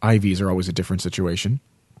Pokemon. IVs are always a different situation.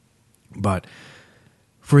 But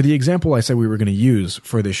for the example I said we were going to use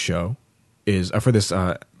for this show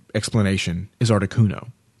explanation is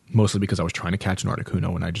Articuno. Mostly because I was trying to catch an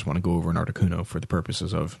Articuno and I just want to go over an Articuno for the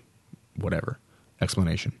purposes of whatever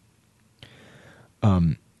explanation.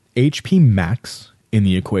 HP max in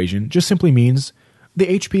the equation just simply means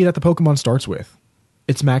the HP that the Pokemon starts with.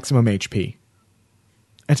 Its maximum HP.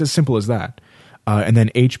 It's as simple as that. And then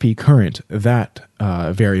HP current, that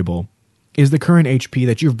variable, is the current HP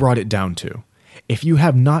that you've brought it down to. If you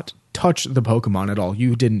have not touched the Pokemon at all,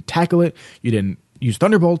 you didn't tackle it, you didn't use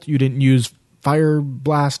Thunderbolt, you didn't use Fire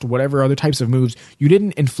Blast, whatever other types of moves, you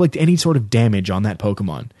didn't inflict any sort of damage on that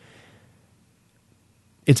Pokemon,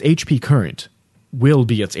 its HP current will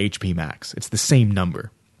be its HP max. It's the same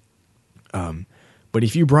number. But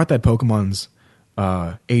if you brought that Pokemon's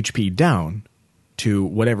HP down to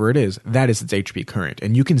whatever it is, that is its HP current.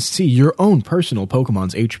 And you can see your own personal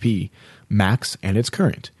Pokemon's HP max and its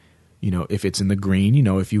current. If it's in the green,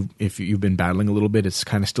 if you've been battling a little bit, it's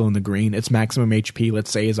kind of still in the green. Its maximum HP,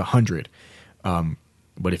 let's say, is 100.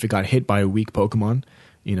 But if it got hit by a weak Pokemon,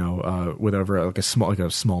 whatever, like a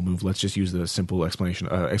small move, let's just use the simple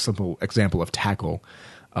example of Tackle.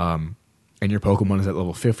 And your Pokemon is at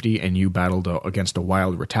level 50, and you battled against a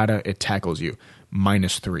wild Rattata, it tackles you,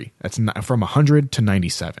 -3. That's from 100 to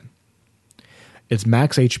 97. Its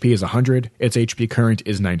max HP is 100, its HP current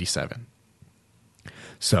is 97.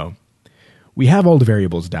 So, we have all the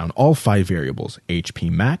variables down, all 5 variables, HP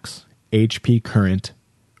max, HP current,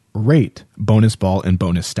 rate, bonus ball, and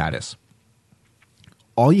bonus status.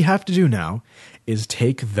 All you have to do now is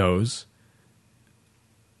take those,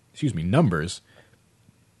 numbers,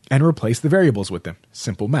 and replace the variables with them.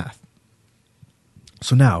 Simple math.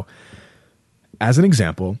 So now, as an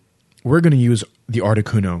example, we're going to use the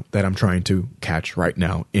Articuno that I'm trying to catch right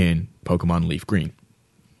now in Pokemon Leaf Green.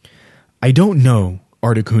 I don't know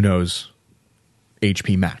Articuno's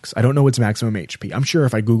HP max. I don't know its maximum HP. I'm sure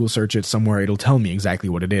if I Google search it somewhere, it'll tell me exactly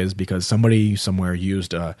what it is because somebody somewhere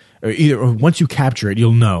used, or once you capture it,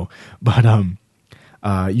 you'll know. But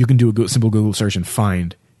you can do a simple Google search and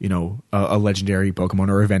find a legendary Pokemon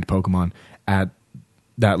or event Pokemon at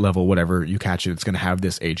that level, whatever you catch it, it's going to have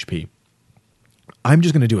this HP. I'm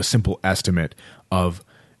just going to do a simple estimate of,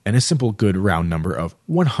 and a simple good round number of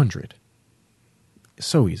 100.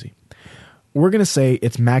 So easy. We're going to say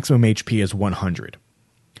its maximum HP is 100.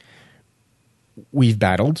 We've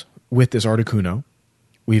battled with this Articuno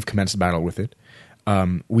we've commenced battle with it.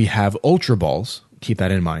 We have Ultra Balls. Keep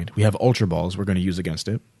that in mind. We have Ultra Balls we're going to use against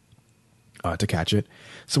it to catch it.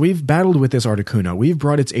 So we've battled with this Articuno. We've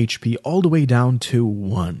brought its HP all the way down to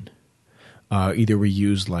 1. Either we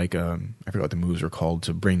used I forgot what the moves are called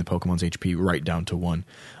to bring the Pokemon's HP right down to 1.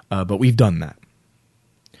 But we've done that.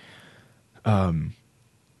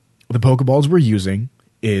 The Pokeballs we're using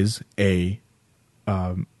is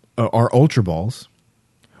our Ultra Balls.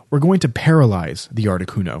 We're going to paralyze the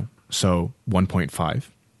Articuno, so 1.5.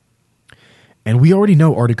 And we already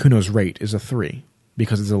know Articuno's rate is a 3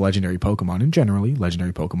 because it's a legendary Pokemon, and generally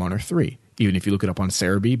legendary Pokemon are 3. Even if you look it up on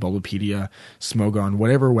Cerebi, Bulbapedia, Smogon,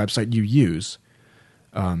 whatever website you use,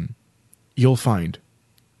 you'll find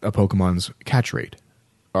a Pokemon's catch rate.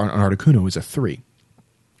 An Articuno is a 3.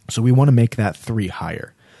 So we want to make that 3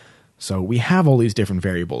 higher. So we have all these different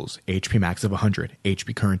variables: HP max of 100,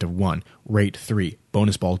 HP current of 1, rate 3,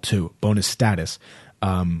 bonus ball 2, bonus status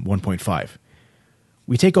 1.5.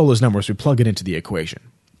 We take all those numbers, we plug it into the equation.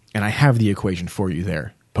 And I have the equation for you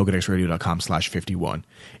there, pokedexradio.com/51.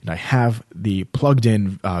 And I have the plugged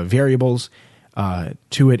in variables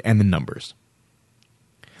to it and the numbers.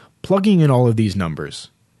 Plugging in all of these numbers,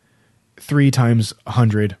 3 times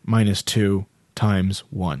 100 minus 2 times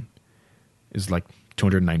 1 is like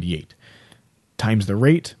 298. Times the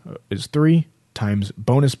rate is 3 times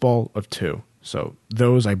bonus ball of 2. So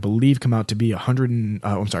those, I believe, come out to be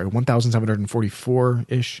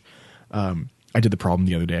 1,744-ish. I did the problem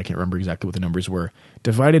the other day. I can't remember exactly what the numbers were.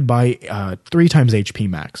 Divided by 3 times HP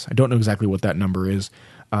max. I don't know exactly what that number is.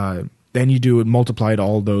 Then you do multiply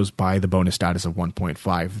all those by the bonus status of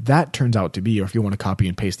 1.5. That turns out to be, or if you want to copy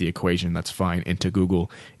and paste the equation, that's fine, into Google.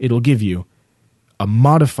 It'll give you a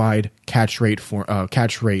modified catch rate of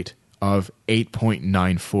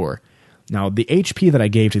 8.94. Now, the HP that I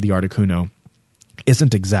gave to the Articuno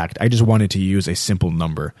isn't exact. I just wanted to use a simple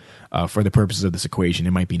number for the purposes of this equation.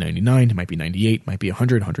 It might be 99, it might be 98, it might be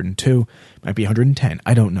 100, 102, it might be 110.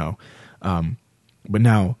 I don't know. But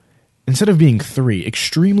now, instead of being 3,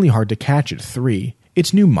 extremely hard to catch at 3,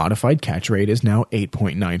 its new modified catch rate is now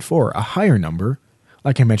 8.94, a higher number.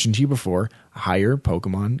 Like I mentioned to you before, higher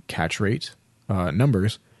Pokemon catch rate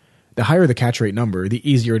numbers. The higher the catch rate number, the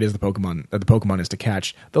easier it is the Pokemon is to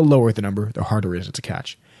catch. The lower the number, the harder it is to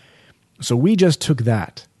catch. So we just took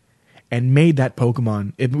that and made that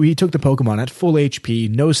Pokemon. We took the Pokemon at full HP,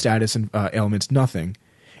 no status and ailments, nothing,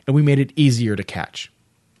 and we made it easier to catch.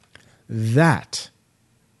 That,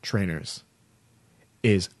 trainers,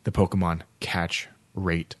 is the Pokemon catch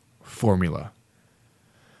rate formula.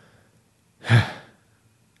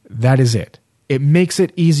 That is it. It makes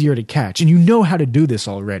it easier to catch, and you know how to do this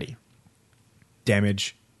already.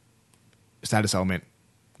 Damage, status element,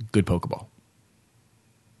 good Pokeball.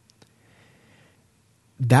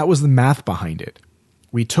 That was the math behind it.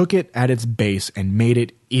 We took it at its base and made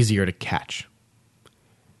it easier to catch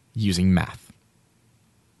using math.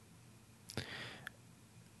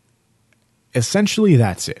 Essentially,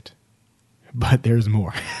 that's it. But there's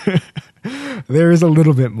more. There is a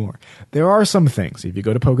little bit more. There are some things. If you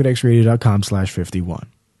go to pokedexradio.com/51, I'm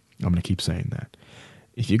going to keep saying that.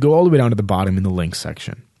 If you go all the way down to the bottom in the links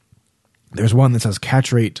section, there's one that says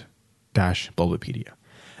catch rate -Bulbapedia.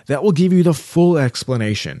 That will give you the full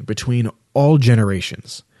explanation between all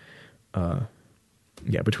generations.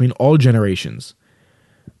 Between all generations.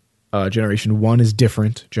 Generation 1 is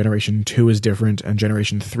different, Generation 2 is different, and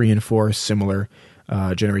Generation 3 and 4 is similar.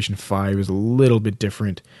 Generation 5 is a little bit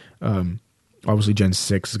different. Obviously, Gen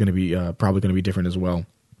 6 is going to be probably going to be different as well.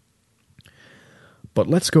 But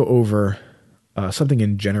let's go over something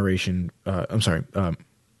in Generation... let's go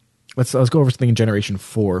over something in Generation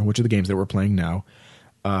 4, which are the games that we're playing now,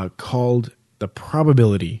 called the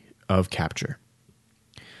probability of capture.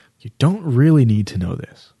 You don't really need to know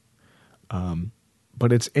this,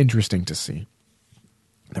 but it's interesting to see.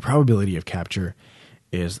 The probability of capture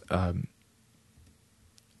is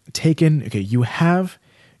taken... Okay, you have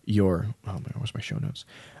your... Oh, man, where's my show notes?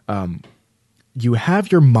 You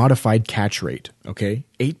have your modified catch rate, okay?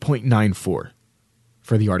 8.94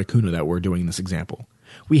 for the Articuno that we're doing in this example.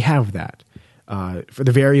 We have that. For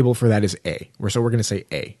the variable for that is A. So we're going to say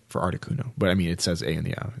A for Articuno. But I mean, it says A in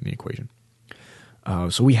the equation.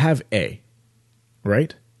 So we have A,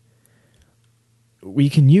 right? We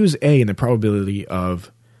can use A in the probability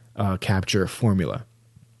of capture formula.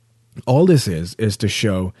 All this is to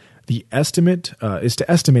show the estimate, is to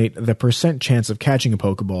estimate the percent chance of catching a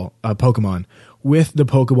Pokemon with the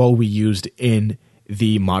Pokeball we used in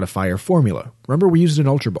the modifier formula. Remember, we used an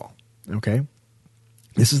Ultra Ball, okay?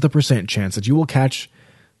 This is the percent chance that you will catch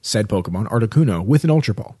said Pokemon, Articuno, with an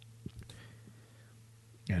Ultra Ball.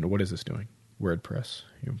 And what is this doing? WordPress.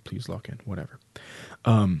 Please log in. Whatever.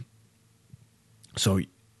 So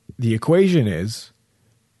the equation is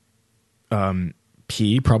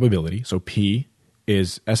P probability. So P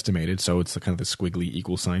is estimated. So it's kind of the squiggly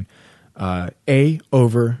equal sign. A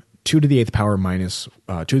over 2 to the 8th power minus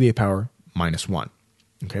 2 to the 8th power minus 1.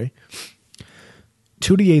 Okay.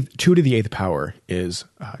 2 to the 8th power is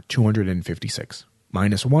 256.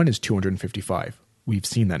 Minus 1 is 255. We've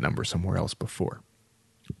seen that number somewhere else before.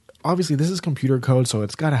 Obviously, this is computer code, so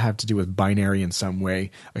it's got to have to do with binary in some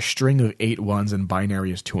way. A string of 8 ones in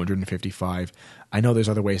binary is 255. I know there's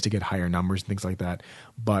other ways to get higher numbers and things like that,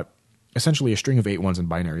 but essentially a string of 8 ones in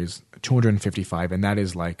binary is 255, and that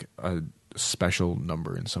is like a special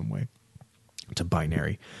number in some way to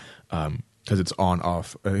binary, because it's on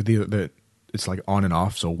off. It's like on and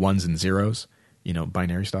off, so ones and zeros,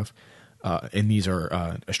 binary stuff. And these are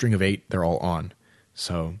a string of 8. They're all on,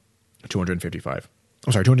 so 255.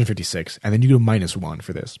 I'm sorry, 256, and then you do minus 1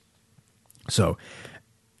 for this. So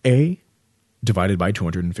A divided by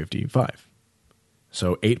 255.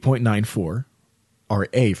 So 8.94, our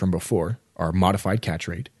A from before, our modified catch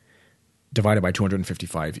rate, divided by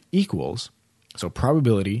 255 equals, so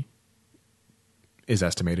probability is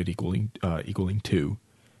estimated equaling 2.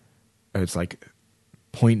 It's like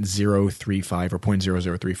 0.035 or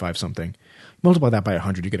 0.0035 something. Multiply that by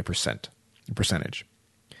 100, you get a percentage.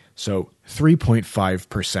 So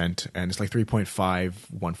 3.5%, and it's like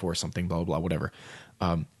 3.514 something, blah, blah, blah, whatever.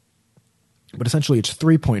 But essentially it's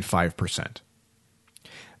 3.5%.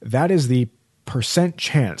 That is the percent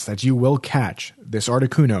chance that you will catch this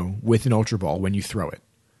Articuno with an Ultra Ball when you throw it.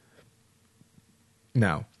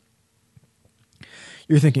 Now,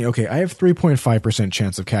 you're thinking, okay, I have 3.5%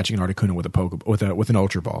 chance of catching an Articuno with an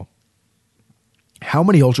Ultra Ball. How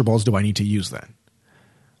many Ultra Balls do I need to use then?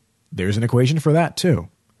 There's an equation for that too.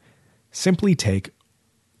 Simply take,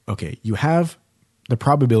 you have the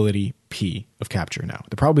probability P of capture now.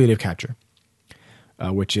 The probability of capture,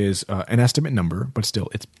 which is an estimate number, but still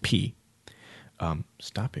it's P.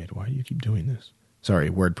 Stop it. Why do you keep doing this? Sorry,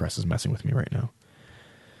 WordPress is messing with me right now.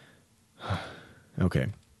 Okay.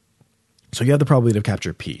 So you have the probability of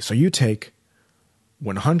capture P. So you take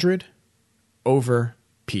 100 over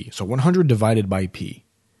P. So 100 divided by P.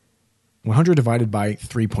 100 divided by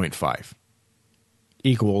 3.5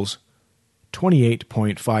 equals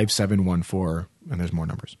 28.5714, and there's more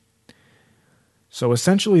numbers. So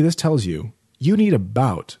essentially this tells you need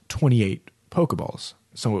about 28 Pokeballs.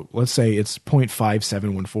 So let's say it's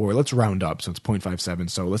 0.5714. Let's round up, so it's 0.57.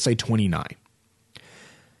 So let's say 29.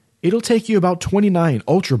 It'll take you about 29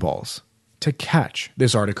 Ultra Balls to catch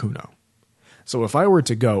this Articuno. So if I were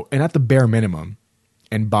to go, and at the bare minimum,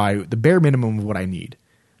 and buy the bare minimum of what I need,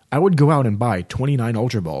 I would go out and buy 29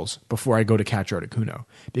 Ultra Balls before I go to catch Articuno,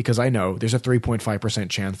 because I know there's a 3.5%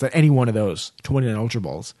 chance that any one of those 29 Ultra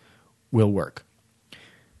Balls will work.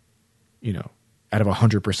 Out of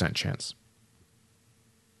 100% chance.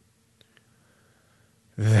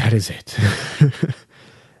 That is it.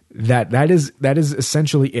 That is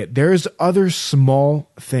essentially it. There's other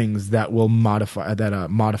small things that will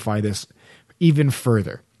modify this even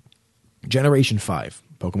further. Generation 5,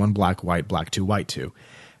 Pokemon Black, White, Black 2, White 2,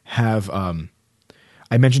 have,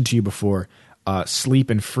 I mentioned to you before, Sleep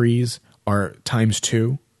and Freeze are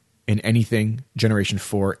 _2 in anything Generation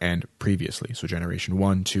 4 and previously. So Generation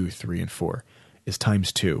 1, 2, 3, and 4 is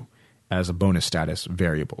 ×2 as a bonus status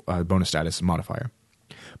variable, bonus status modifier.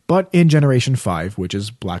 But in Generation 5, which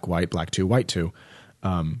is Black, White, Black 2, White 2,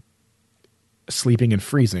 sleeping and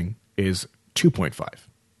freezing is 2.5.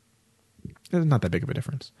 It's not that big of a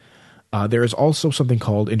difference. There is also something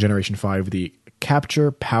called, in Generation 5, the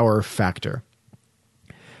capture power factor.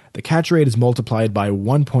 The catch rate is multiplied by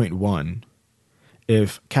 1.1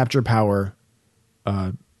 if capture power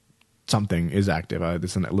something is active.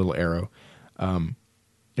 This is a little arrow.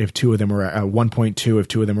 If 2 of them are 1.2, if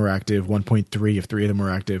 2 of them are active, 1.3 if 3 of them are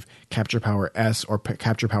active, capture power S or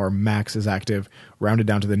capture power max is active, rounded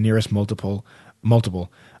down to the nearest multiple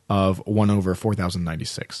of 1 over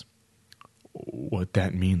 4096. What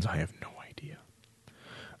that means, I have no idea.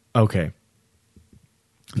 Okay.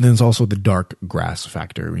 And then there's also the dark grass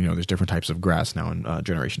factor. There's different types of grass now in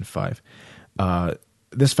Generation 5.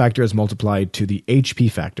 This factor is multiplied to the HP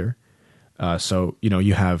factor. So,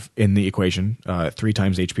 you have in the equation 3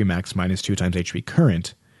 times HP max minus 2 times HP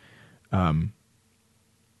current.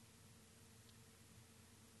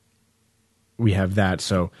 We have that.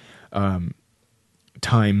 So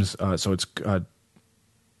times, so it's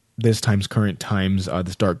this times current times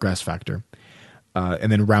this dark grass factor.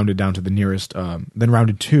 And then rounded down to the nearest, then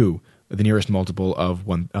rounded to the nearest multiple of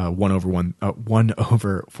 1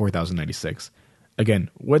 over 4096. Again,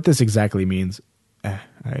 what this exactly means, I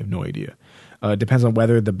have no idea. It depends on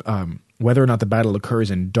whether or not the battle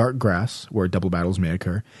occurs in dark grass, where double battles may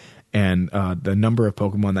occur, and the number of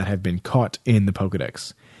Pokemon that have been caught in the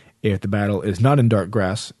Pokedex. If the battle is not in dark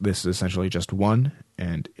grass, this is essentially just one,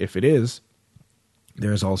 and if it is,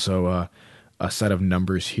 there's also a set of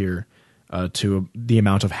numbers here to the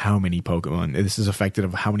amount of how many Pokemon. This is affected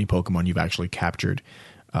of how many Pokemon you've actually captured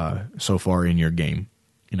so far in your game.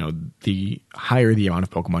 You know, the higher the amount of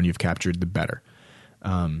Pokemon you've captured, the better,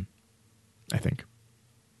 I think.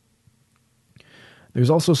 There's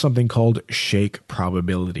also something called shake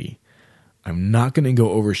probability. I'm not going to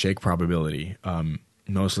go over shake probability,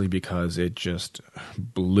 mostly because it just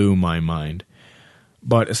blew my mind.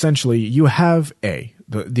 But essentially, you have A,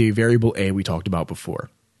 the variable A we talked about before.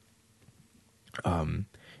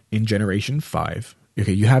 In Generation 5,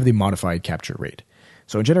 okay, you have the modified capture rate.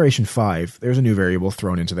 So in Generation 5, there's a new variable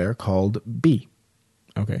thrown into there called B.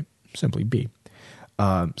 Okay, simply B.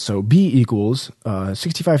 So B equals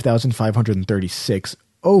 65,536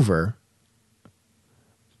 over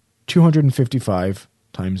 255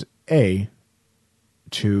 times A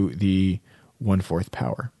to the 1/4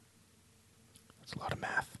 power. That's a lot of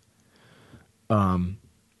math.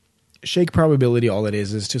 Shake probability, all it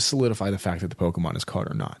is to solidify the fact that the Pokemon is caught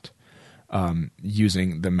or not,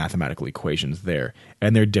 using the mathematical equations there.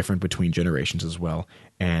 And they're different between generations as well.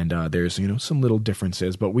 And there's some little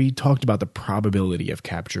differences, but we talked about the probability of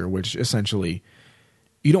capture, which essentially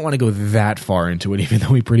you don't want to go that far into it, even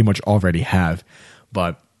though we pretty much already have.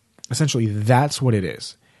 But essentially, that's what it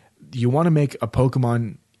is. You want to make a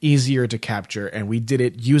Pokemon easier to capture, and we did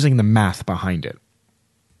it using the math behind it.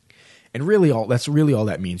 And that's really all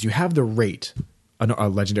that means. You have the rate. A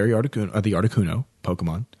legendary Articuno, the Articuno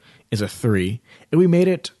Pokemon, is a 3, and we made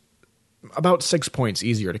it about 6 points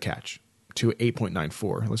easier to catch, to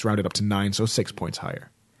 8.94. Let's round it up to 9, so 6 points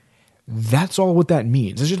higher. That's all what that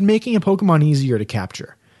means. It's just making a Pokemon easier to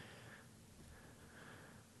capture.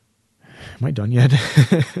 Am I done yet?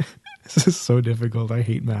 This is so difficult. I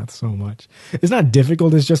hate math so much. It's not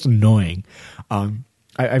difficult, it's just annoying.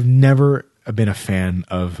 I've never been a fan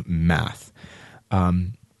of math.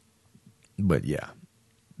 But yeah,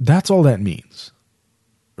 that's all that means.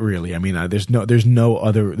 Really, I mean, there's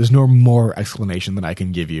no more explanation that I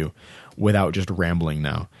can give you without just rambling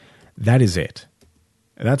now. That is it.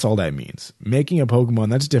 That's all that means. Making a Pokemon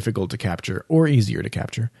that's difficult to capture or easier to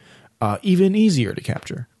capture, even easier to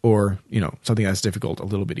capture, or something that's difficult a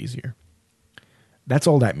little bit easier. That's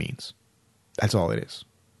all that means. That's all it is.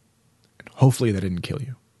 And hopefully that didn't kill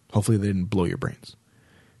you. Hopefully that didn't blow your brains.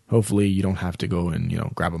 Hopefully you don't have to go and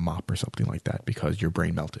grab a mop or something like that because your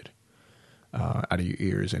brain melted out of your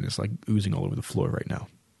ears and it's like oozing all over the floor right now.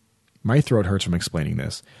 My throat hurts from explaining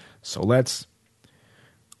this, so let's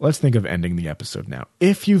think of ending the episode now.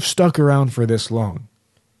 If you've stuck around for this long,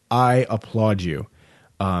 I applaud you.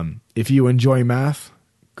 If you enjoy math,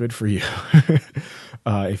 good for you.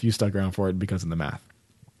 If you stuck around for it because of the math.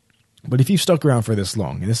 But if you stuck around for this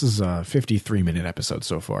long, and this is a 53-minute episode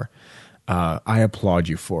so far, I applaud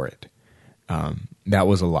you for it. That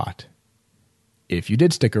was a lot. If you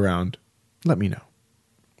did stick around, let me know.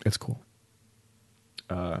 It's cool.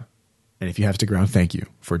 And if you have stuck around, thank you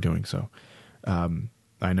for doing so.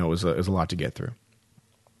 I know it was a lot to get through.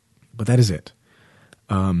 But that is it.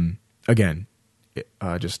 Again,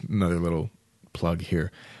 just another little plug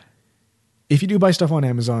here. If you do buy stuff on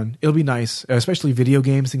Amazon, it'll be nice, especially video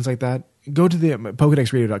games, things like that. Go to the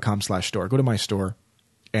PokedexRadio.com/store. Go to my store,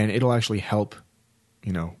 and it'll actually help,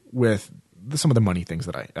 with some of the money things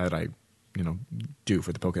that I do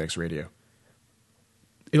for the Pokedex Radio.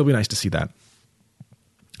 It'll be nice to see that.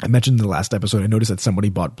 I mentioned in the last episode, I noticed that somebody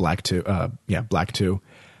bought Black 2,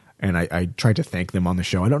 and I tried to thank them on the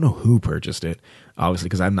show. I don't know who purchased it, obviously,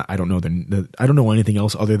 because I don't know anything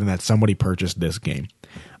else other than that somebody purchased this game.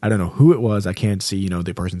 I don't know who it was. I can't see,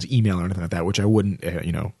 the person's email or anything like that, which I wouldn't,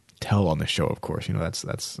 tell on the show, of course.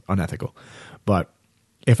 That's unethical. But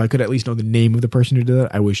if I could at least know the name of the person who did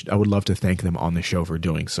that, I would love to thank them on the show for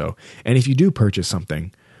doing so. And if you do purchase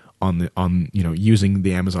something on using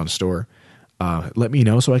the Amazon store, let me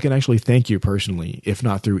know so I can actually thank you personally, if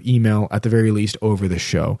not through email, at the very least over the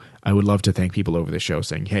show. I would love to thank people over the show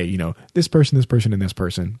saying, hey, this person, and this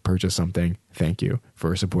person purchased something. Thank you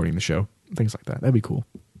for supporting the show. Things like that. That'd be cool.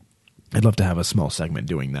 I'd love to have a small segment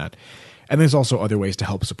doing that. And there's also other ways to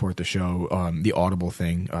help support the show. The Audible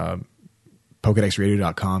thing,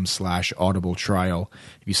 PokedexRadio.com/Audible trial.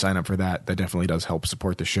 If you sign up for that, that definitely does help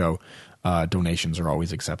support the show. Donations are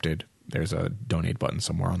always accepted. There's a donate button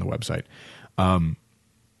somewhere on the website. But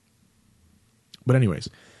anyways,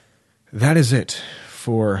 that is it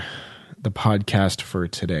for the podcast for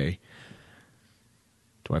today.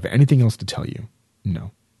 Do I have anything else to tell you?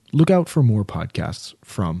 No. Look out for more podcasts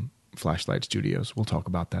from Flashlight Studios. We'll talk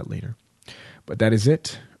about that later. But that is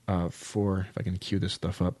it for, if I can cue this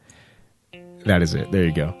stuff up. That is it. There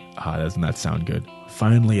you go. Doesn't that sound good?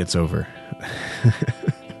 Finally, it's over.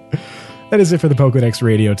 That is it for the Pokedex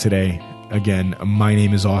Radio today. Again, my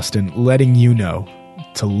name is Austin, letting you know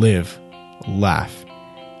to live, laugh,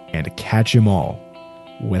 and catch 'em all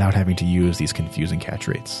without having to use these confusing catch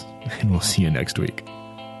rates. And we'll see you next week.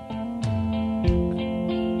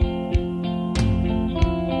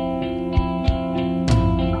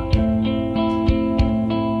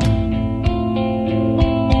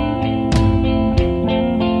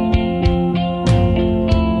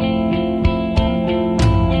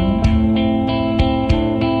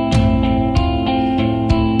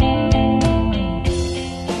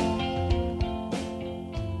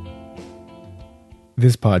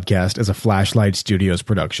 This podcast is a Flashlight Studios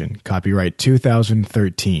production. Copyright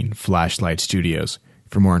 2013 Flashlight Studios.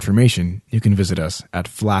 For more information, you can visit us at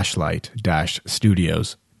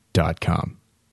flashlight-studios.com.